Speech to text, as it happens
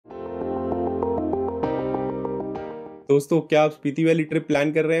दोस्तों, क्या आप स्पीति वैली ट्रिप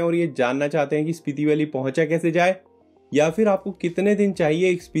प्लान कर रहे हैं और ये जानना चाहते हैं कि स्पीति वैली पहुंचा कैसे जाए, या फिर आपको कितने दिन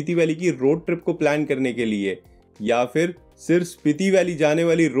चाहिए एक स्पीति वैली की रोड ट्रिप को प्लान करने के लिए, या फिर सिर्फ स्पीति वैली जाने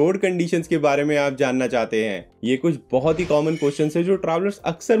वाली रोड कंडीशंस के बारे में आप जानना चाहते हैं। ये कुछ बहुत ही कॉमन क्वेश्चंस है जो ट्रैवलर्स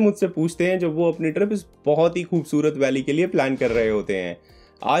अक्सर मुझसे पूछते हैं जब वो अपनी ट्रिप इस बहुत ही खूबसूरत वैली के लिए प्लान कर रहे होते हैं।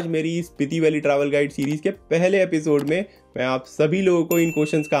 आज मेरी इस Spiti valley travel guide series के पहले एपिसोड में मैं आप सभी लोगों को इन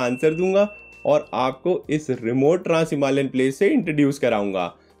क्वेश्चंस का आंसर दूंगा और आपको इस रिमोट ट्रांस हिमालयन प्लेस से इंट्रोड्यूस कराऊंगा।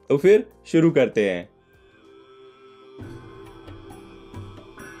 तो फिर शुरू करते हैं।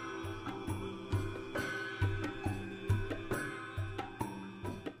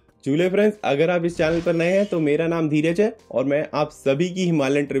 चूले फ्रेंड्स, अगर आप इस चैनल पर नए हैं तो मेरा नाम धीरज है और मैं आप सभी की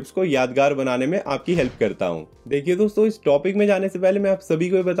हिमालयन ट्रिप्स को यादगार बनाने में आपकी हेल्प करता हूं। देखिए दोस्तों, इस टॉपिक में जाने से पहले मैं आप सभी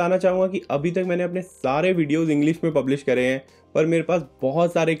को ये बताना चाहूंगा कि अभी तक मैंने अपने सारे वीडियोस इंग्लिश में पब्लिश करे हैं, पर मेरे पास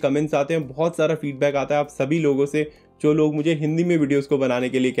बहुत सारे कमेंट्स आते हैं, बहुत सारा फीडबैक आता है आप सभी लोगों से, जो लोग मुझे हिंदी में वीडियोस को बनाने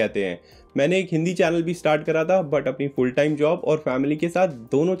के लिए कहते हैं। मैंने एक हिंदी चैनल भी स्टार्ट करा था, बट अपनी फुल टाइम जॉब और फैमिली के साथ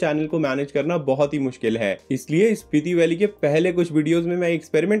दोनों चैनल को मैनेज करना बहुत ही मुश्किल है। इसलिए स्पीति वैली के पहले कुछ वीडियोस में मैं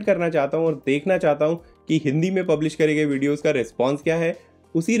एक्सपेरिमेंट करना चाहता हूं और देखना चाहता हूं कि हिंदी में पब्लिश करे गए वीडियोस का रिस्पॉन्स क्या है।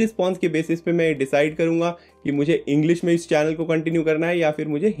 उसी रिस्पॉन्स के बेसिस पे मैं डिसाइड करूंगा कि मुझे इंग्लिश में इस चैनल को कंटिन्यू करना है या फिर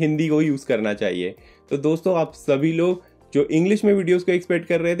मुझे हिंदी को यूज करना चाहिए। तो दोस्तों, आप सभी लोग जो इंग्लिश में वीडियोस को एक्सपेक्ट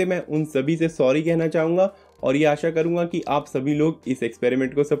कर रहे थे, मैं उन सभी से सॉरी कहना चाहूँगा और ये आशा करूँगा कि आप सभी लोग इस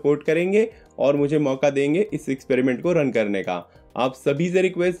एक्सपेरिमेंट को सपोर्ट करेंगे और मुझे मौका देंगे इस एक्सपेरिमेंट को रन करने का। आप सभी से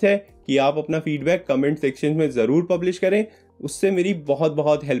रिक्वेस्ट है कि आप अपना फीडबैक कमेंट सेक्शन में ज़रूर पब्लिश करें, उससे मेरी बहुत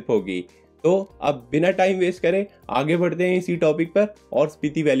बहुत हेल्प होगी। तो अब बिना टाइम वेस्ट करें आगे बढ़ते हैं इसी टॉपिक पर और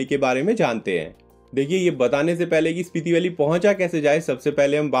स्पीति वैली के बारे में जानते हैं। देखिए, ये बताने से पहले कि स्पीति वैली पहुँचा कैसे जाए, सबसे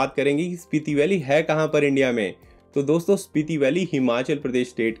पहले हम बात करेंगे कि स्पीति वैली है कहाँ पर इंडिया में। तो दोस्तों, स्पीति वैली हिमाचल प्रदेश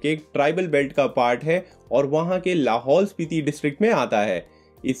स्टेट के एक ट्राइबल बेल्ट का पार्ट है और वहाँ के लाहौल स्पीति डिस्ट्रिक्ट में आता है।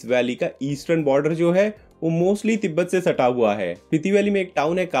 इस वैली का ईस्टर्न बॉर्डर जो है वो मोस्टली तिब्बत से सटा हुआ है। स्पीति वैली में एक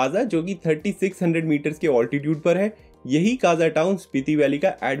टाउन है काजा, जो कि 3600 मीटर्स के ऑल्टीट्यूड पर है। यही काजा टाउन स्पीति वैली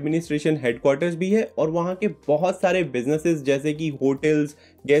का एडमिनिस्ट्रेशन हेडक्वार्टर्स भी है और वहाँ के बहुत सारे बिजनेसेस जैसे कि hotels,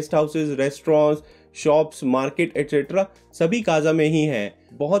 guest houses, restaurants, shops, market etcetera सभी काजा में ही हैं।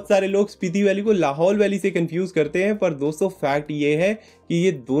 बहुत सारे लोग स्पीति वैली को लाहौल वैली से कंफ्यूज करते हैं, पर दोस्तों फैक्ट ये है कि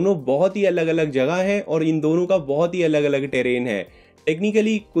ये दोनों बहुत ही अलग अलग जगह हैं और इन दोनों का बहुत ही अलग अलग टेरेन है।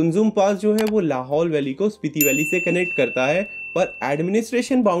 टेक्निकली कुंजुम पास जो है वो लाहौल वैली को स्पीति वैली से कनेक्ट करता है, पर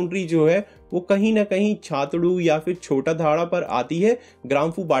एडमिनिस्ट्रेशन बाउंड्री जो है वो कहीं ना कहीं छातड़ू या फिर छोटा धाड़ा पर आती है,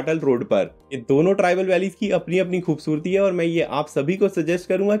 ग्राम्फू बाटल रोड पर। ये दोनों ट्राइबल वैलीज की अपनी अपनी खूबसूरती है और मैं ये आप सभी को सजेस्ट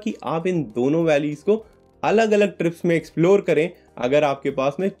करूंगा कि आप इन दोनों वैलीज को अलग अलग ट्रिप्स में एक्सप्लोर करें, अगर आपके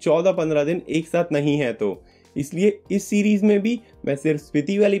पास में 14-15 दिन एक साथ नहीं है तो। इसलिए इस सीरीज में भी मैं सिर्फ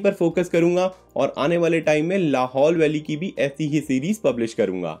स्पीति वैली पर फोकस करूंगा और आने वाले टाइम में लाहौल वैली की भी ऐसी ही सीरीज पब्लिश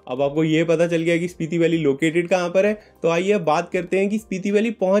करूंगा। अब आपको ये पता चल गया कि स्पीति वैली लोकेटेड कहां पर है, तो आइए अब बात करते हैं कि स्पीति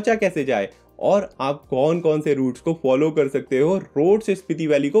वैली पहुंचा कैसे जाए और आप कौन कौन से रूट्स को फॉलो कर सकते हो रोड से स्पीति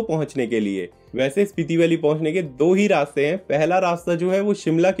वैली को पहुंचने के लिए। वैसे स्पीति वैली पहुंचने के दो ही रास्ते हैं। पहला रास्ता जो है वो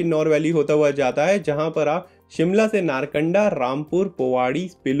शिमला किन्नौर वैली होता हुआ जाता है, जहां पर आप शिमला से नारकंडा, रामपुर, पोवाड़ी,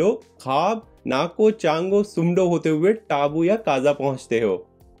 पिलो, खाब, नाको, चांगो, सुमडो होते हुए टाबू या काजा पहुंचते हो।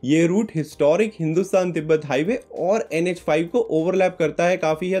 ये root historic Hindustan Tibet highway और NH5 को ओवरलैप करता है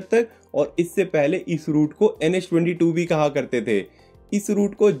काफी हद तक, और इससे पहले इस रूट को NH22 भी कहा करते थे। इस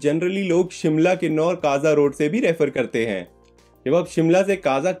रूट को जनरली लोग शिमला किन्नौर काजा रोड से भी रेफर करते हैं। जब आप शिमला से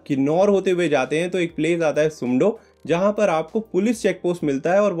काजा किन्नौर होते हुए जाते हैं तो एक प्लेस आता है सुमडो, जहां पर आपको पुलिस चेक पोस्ट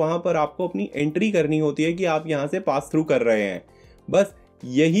मिलता है और वहां पर आपको अपनी एंट्री करनी होती है कि आप यहां से पास थ्रू कर रहे हैं। बस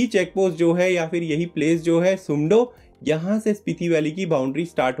यही चेक पोस्ट जो है या फिर यही प्लेस जो है सुमडो, यहाँ से स्पीति वैली की बाउंड्री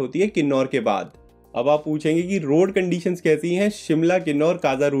स्टार्ट होती है किन्नौर के बाद। अब आप पूछेंगे कि रोड कंडीशंस कैसी हैं शिमला किन्नौर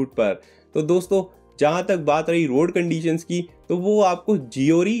काजा रूट पर। तो दोस्तों, जहां तक बात रही रोड कंडीशंस की, तो वो आपको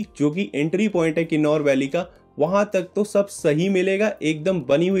जियोरी, जो कि एंट्री पॉइंट है किन्नौर वैली का, वहां तक तो सब सही मिलेगा, एकदम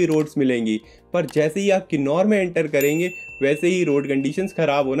बनी हुई रोड्स मिलेंगी। पर जैसे ही आप किन्नौर में एंटर करेंगे वैसे ही रोड कंडीशंस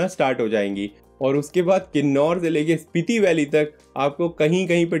खराब होना स्टार्ट हो जाएंगी और उसके बाद किन्नौर से लेके स्पीति वैली तक आपको कहीं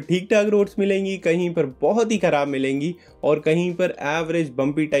कहीं पर ठीक ठाक रोड्स मिलेंगी, कहीं पर बहुत ही खराब मिलेंगी और कहीं पर average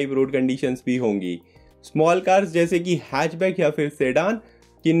bumpy type road conditions भी होंगी। स्मॉल कार्स जैसे कि हैचबैक या फिर सेडान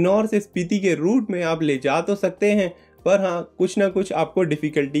किन्नौर से स्पीति के रूट में आप ले जा तो सकते हैं, पर हाँ, कुछ ना कुछ आपको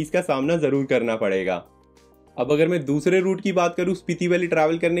डिफिकल्टीज का सामना जरूर करना पड़ेगा। अब अगर मैं दूसरे रूट की बात करूं स्पीति वैली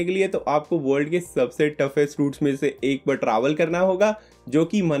ट्रैवल करने के लिए, तो आपको वर्ल्ड के सबसे टफेस्ट रूट्स में से एक पर ट्रैवल करना होगा, जो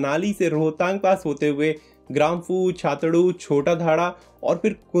कि मनाली से रोहतांग पास होते हुए ग्राम्फू, छातड़ू, छोटा धाड़ा और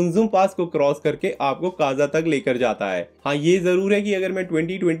फिर कुंजुम पास को क्रॉस करके आपको काजा तक लेकर जाता है। हाँ, ये जरूर है कि अगर मैं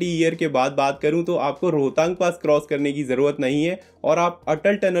 2020 ईयर के बाद बात करूं तो आपको रोहतांग पास क्रॉस करने की जरूरत नहीं है और आप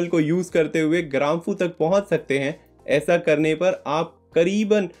अटल टनल को यूज करते हुए ग्राम्फू तक पहुंच सकते हैं। ऐसा करने पर आप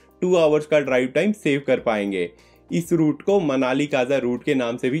करीबन 2 आवर्स का ड्राइव टाइम सेव कर पाएंगे। इस रूट को मनाली काजा रूट के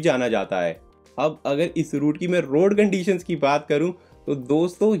नाम से भी जाना जाता है। अब अगर इस रूट की मैं रोड कंडीशंस की बात करूं तो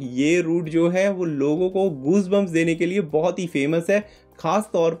दोस्तों ये रूट जो है वो लोगों को गूज बम्प्स देने के लिए बहुत ही फेमस है। खास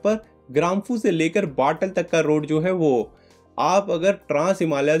तौर पर ग्राम्फू से लेकर बाटल तक का रोड जो है वो, आप अगर ट्रांस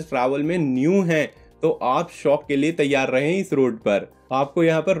हिमालय ट्रैवल में न्यू हैं तो आप शॉक के लिए तैयार रहें। इस रोड पर आपको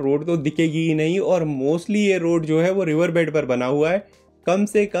यहाँ पर रोड तो दिखेगी ही नहीं और मोस्टली ये रोड जो है वो रिवर बेड पर बना हुआ है। कम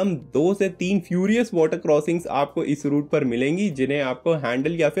से कम 2 से 3 फ्यूरियस वाटर क्रॉसिंग्स आपको इस रूट पर मिलेंगी जिन्हें आपको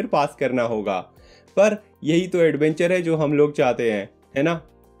हैंडल या फिर पास करना होगा। पर यही तो एडवेंचर है जो हम लोग चाहते हैं, है ना।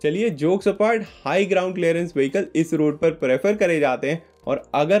 चलिए jokes apart, high ground clearance vehicle इस रोड पर प्रेफर करे जाते हैं और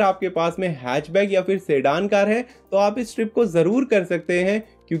अगर आपके पास में हैचबैक या फिर सेडान कार है तो आप इस ट्रिप को जरूर कर सकते हैं,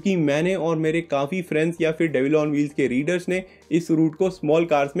 क्योंकि मैंने और मेरे काफी फ्रेंड्स या फिर डेविल ऑन व्हील्स के रीडर्स ने इस रूट को स्मॉल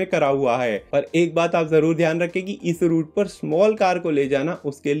कार्स में करा हुआ है। पर एक बात आप जरूर ध्यान रखें कि इस रूट पर स्मॉल कार को ले जाना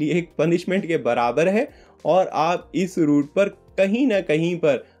उसके लिए एक पनिशमेंट के बराबर है और आप इस रूट पर कहीं ना कहीं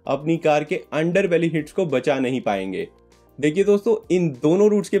पर अपनी कार के अंडर बेली हिट्स को बचा नहीं पाएंगे। देखिए दोस्तों, इन दोनों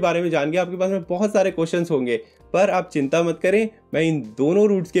रूट्स के बारे में जान के आपके पास में बहुत सारे क्वेश्चंस होंगे, पर आप चिंता मत करें, मैं इन दोनों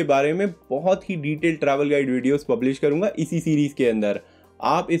रूट्स के बारे में बहुत ही detail travel guide videos publish करूंगा इसी सीरीज के अंदर।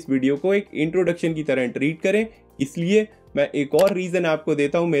 आप इस वीडियो को एक इंट्रोडक्शन की तरह ट्रीट करें, इसलिए मैं एक और रीजन आपको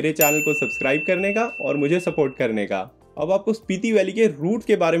देता हूं मेरे चैनल को सब्सक्राइब करने का और मुझे सपोर्ट करने का। अब आपको स्पीति वैली के रूट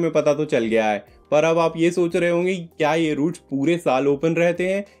के बारे में पता तो चल गया है, पर अब आप ये सोच रहे होंगे कि क्या ये रूट्स पूरे साल ओपन रहते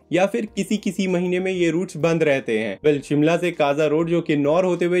हैं या फिर किसी किसी महीने में ये रूट्स बंद रहते हैं। वेल, शिमला से काजा रोड जो किन्नौर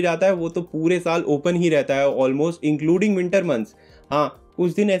होते हुए जाता है वो तो पूरे साल ओपन ही रहता है, ऑलमोस्ट इंक्लूडिंग विंटर मंथ्स। हाँ,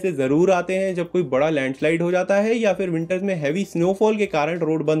 कुछ दिन ऐसे जरूर आते हैं जब कोई बड़ा लैंडस्लाइड हो जाता है या फिर विंटर्स में हैवी स्नोफॉल के कारण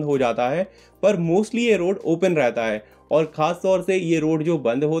रोड बंद हो जाता है, पर मोस्टली ये रोड ओपन रहता है। और खास तौर से ये रोड जो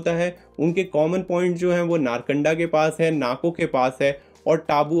बंद होता है उनके कॉमन पॉइंट जो हैं वो नारकंडा के पास है, नाको के पास है और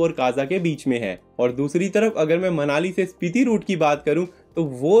टाबू और काजा के बीच में है। और दूसरी तरफ अगर मैं मनाली से स्पीति रूट की बात करूं तो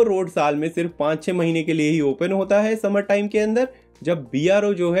वो रोड साल में सिर्फ 5-6 महीने के लिए ही ओपन होता है समर टाइम के अंदर, जब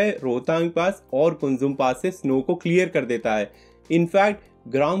बीआरओ जो है रोहतांग पास और कुंजुम पास से स्नो को क्लियर कर देता है। इनफैक्ट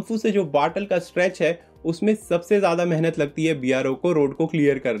ग्राम्फू से जो बाटल का स्ट्रेच है उसमें सबसे ज्यादा मेहनत लगती है बीआरओ को रोड को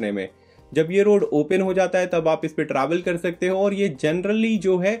क्लियर करने में। जब ये रोड ओपन हो जाता है तब आप इस पे ट्रैवल कर सकते हो और ये जनरली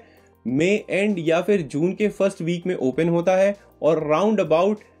जो है मई एंड या फिर जून के फर्स्ट वीक में ओपन होता है और राउंड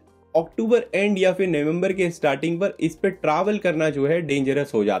अबाउट अक्टूबर एंड या फिर नवंबर के स्टार्टिंग पर इस पे ट्रैवल करना जो है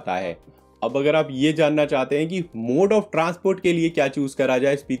डेंजरस हो जाता है। अब अगर आप ये जानना चाहते हैं कि मोड ऑफ ट्रांसपोर्ट के लिए क्या चूज करा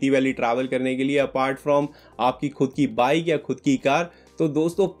जाए स्पीति वैली ट्रैवल करने के लिए अपार्ट फ्रॉम आपकी खुद की बाइक या खुद की कार, तो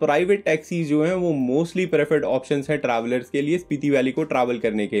दोस्तों प्राइवेट टैक्सी जो हैं वो मोस्टली प्रेफर्ड ऑप्शंस हैं ट्रैवलर्स के लिए स्पीति वैली को ट्रैवल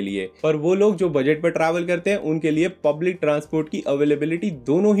करने के लिए। पर वो लोग जो बजट पर ट्रैवल करते हैं उनके लिए पब्लिक ट्रांसपोर्ट की अवेलेबिलिटी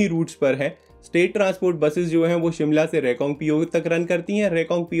दोनों ही रूट्स पर है। स्टेट ट्रांसपोर्ट बसेस जो हैं वो शिमला से रेकोंग पीओ तक रन करती हैं,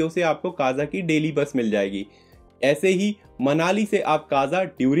 रेकोंग पीओ से आपको काजा की डेली बस मिल जाएगी। ऐसे ही मनाली से आप काजा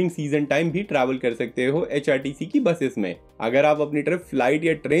ड्यूरिंग सीजन टाइम भी ट्रैवल कर सकते हो एचआरटीसी की बसेस में। अगर आप अपनी ट्रिप फ्लाइट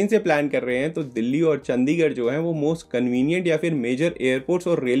या ट्रेन से प्लान कर रहे हैं तो दिल्ली और चंडीगढ़ जो है वो मोस्ट कन्वीनियंट या फिर मेजर एयरपोर्ट्स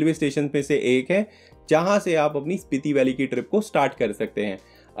और रेलवे स्टेशन में से एक है जहां से आप अपनी स्पीति वैली की ट्रिप को स्टार्ट कर सकते हैं।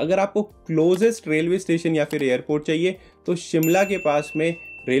 अगर आपको क्लोजेस्ट रेलवे स्टेशन या फिर एयरपोर्ट चाहिए तो शिमला के पास में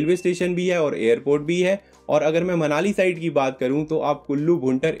रेलवे स्टेशन भी है और एयरपोर्ट भी है। और अगर मैं मनाली साइड की बात करूं तो आप कुल्लू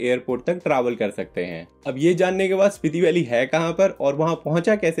भुंटर एयरपोर्ट तक ट्रैवल कर सकते हैं। अब ये जानने के बाद स्पीति वैली है कहां पर और वहां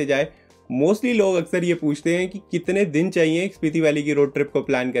पहुंचा कैसे जाए, मोस्टली लोग अक्सर ये पूछते हैं कि कितने दिन चाहिए स्पीति वैली की रोड ट्रिप को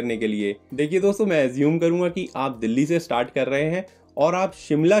प्लान करने के लिए। देखिए दोस्तों, मैं एज्यूम करूंगा कि आप दिल्ली से स्टार्ट कर रहे हैं और आप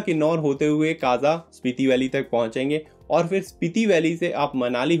शिमला किन्नौर होते हुए काजा स्पीति वैली तक पहुंचेंगे और फिर स्पीति वैली से आप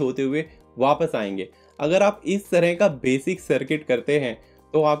मनाली होते हुए वापस आएंगे। अगर आप इस तरह का बेसिक सर्किट करते हैं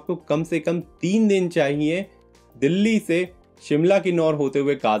तो आपको कम से कम 3 दिन चाहिए दिल्ली से शिमला किन्नौर होते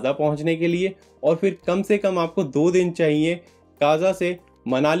हुए काजा पहुंचने के लिए और फिर कम से कम आपको 2 दिन चाहिए काजा से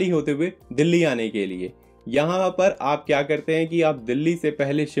मनाली होते हुए दिल्ली आने के लिए। यहाँ पर आप क्या करते हैं कि आप दिल्ली से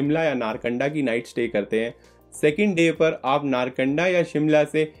पहले शिमला या नारकंडा की नाइट स्टे करते हैं। सेकेंड डे पर आप नारकंडा या शिमला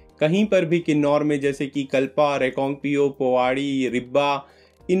से कहीं पर भी किन्नौर में जैसे कि कल्पा, रेकोंग पीओ, पोवाड़ी, रिब्बा,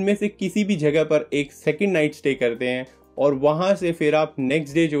 इनमें से किसी भी जगह पर एक सेकेंड नाइट स्टे करते हैं और वहां से फिर आप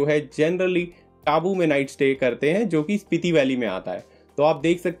नेक्स्ट डे जो है जनरली टाबू में नाइट स्टे करते हैं जो कि स्पीति वैली में आता है। तो आप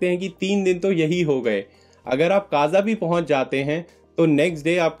देख सकते हैं कि 3 दिन तो यही हो गए। अगर आप काजा भी पहुंच जाते हैं तो नेक्स्ट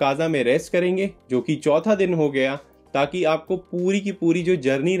डे आप काजा में रेस्ट करेंगे जो कि चौथा दिन हो गया। ताकि आपको पूरी की पूरी जो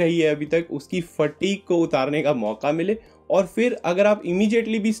जर्नी रही है अभी तक उसकी फटीग को उतारने का मौका मिले। और फिर अगर आप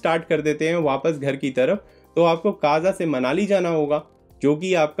इमीडिएटली भी स्टार्ट कर देते हैं वापस घर की तरफ, तो आपको काजा से मनाली जाना होगा, जो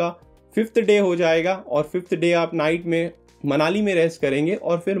कि आपका 5th डे हो जाएगा। और 5th डे आप नाइट में मनाली में रेस्ट करेंगे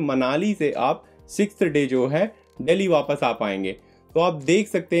और फिर मनाली से आप 6th डे जो है दिल्ली वापस आ पाएंगे। तो आप देख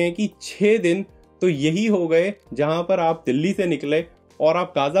सकते हैं कि 6 दिन तो यही हो गए जहां पर आप दिल्ली से निकले और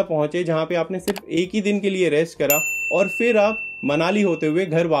आप काजा पहुंचे, जहां पे आपने सिर्फ एक ही दिन के लिए रेस्ट करा और फिर आप मनाली होते हुए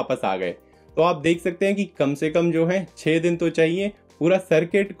घर वापस आ गए। तो आप देख सकते हैं कि कम से कम जो है 6 दिन तो चाहिए पूरा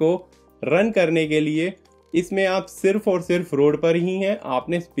सर्किट को रन करने के लिए। इसमें आप सिर्फ और सिर्फ रोड पर ही हैं,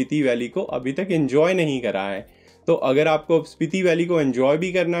 आपने स्पीति वैली को अभी तक एंजॉय नहीं करा है। तो अगर आपको स्पीति वैली को एंजॉय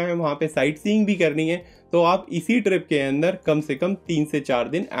भी करना है, वहाँ पे साइट सीइंग भी करनी है, तो आप इसी ट्रिप के अंदर कम से कम 3 से 4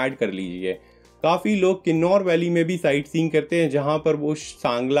 दिन ऐड कर लीजिए। काफ़ी लोग किन्नौर वैली में भी साइट सीइंग करते हैं, जहाँ पर वो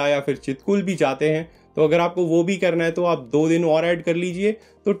सांगला या फिर चितकुल भी जाते हैं। तो अगर आपको वो भी करना है तो आप 2 दिन और ऐड कर लीजिए।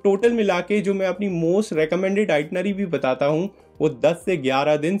 तो टोटल मिला के जो मैं अपनी मोस्ट रेकमेंडेड आइटनरी भी बताता हूँ, वो 10 से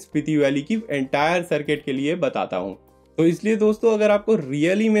 11 दिन स्पीति वैली की एंटायर सर्किट के लिए बताता हूँ। तो इसलिए दोस्तों, अगर आपको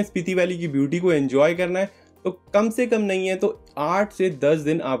रियली में स्पीति वैली की ब्यूटी को एंजॉय करना है, तो कम से कम नहीं है तो 8 से 10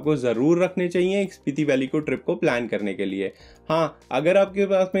 दिन आपको ज़रूर रखने चाहिए एक स्पीति वैली को ट्रिप को प्लान करने के लिए। हाँ, अगर आपके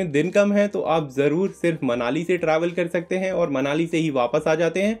पास में दिन कम है तो आप ज़रूर सिर्फ मनाली से ट्रैवल कर सकते हैं और मनाली से ही वापस आ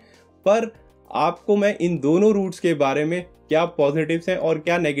जाते हैं। पर आपको मैं इन दोनों रूट्स के बारे में क्या पॉजिटिव्स हैं और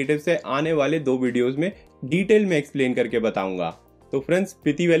क्या नेगेटिव्स हैं आने वाले 2 वीडियोज़ में डिटेल में एक्सप्लेन करके बताऊंगा। तो friends,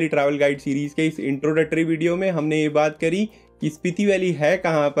 Spiti valley travel guide series के इस इंट्रोडक्टरी वीडियो में हमने ये बात करी कि स्पीति वैली है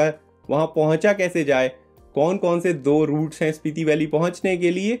कहाँ पर, वहाँ पहुँचा कैसे जाए, कौन कौन से 2 रूट्स हैं स्पीति वैली पहुंचने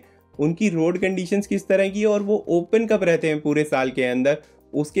के लिए, उनकी रोड कंडीशंस किस तरह की है और वो ओपन कब रहते हैं पूरे साल के अंदर।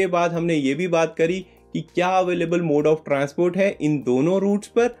 उसके बाद हमने ये भी बात करी कि क्या अवेलेबल मोड ऑफ ट्रांसपोर्ट है इन दोनों रूट्स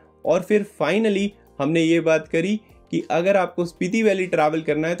पर। और फिर फाइनली हमने ये बात करी कि अगर आपको स्पीति वैली ट्रैवल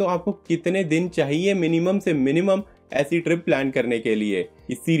करना है तो आपको कितने दिन चाहिए मिनिमम से मिनिमम ऐसी ट्रिप प्लान करने के लिए।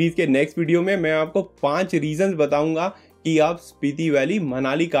 इस सीरीज के नेक्स्ट वीडियो में मैं आपको 5 रीजंस बताऊंगा कि आप स्पीति वैली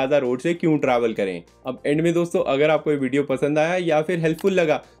मनाली काजा रोड से क्यों ट्रैवल करें। अब एंड में दोस्तों, अगर आपको ये वीडियो पसंद आया या फिर हेल्पफुल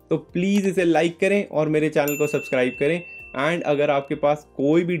लगा तो प्लीज़ इसे लाइक करें और मेरे चैनल को सब्सक्राइब करें। एंड अगर आपके पास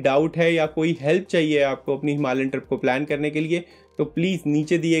कोई भी डाउट है या कोई हेल्प चाहिए आपको अपनी हिमालयन ट्रिप को प्लान करने के लिए, तो प्लीज़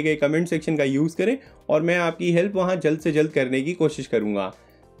नीचे दिए गए कमेंट सेक्शन का यूज़ करें और मैं आपकी हेल्प वहाँ जल्द से जल्द करने की कोशिश करूँगा।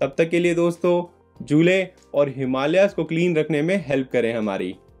 तब तक के लिए दोस्तों, झूले और हिमालयाज़ को क्लीन रखने में हेल्प करें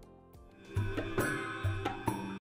हमारी।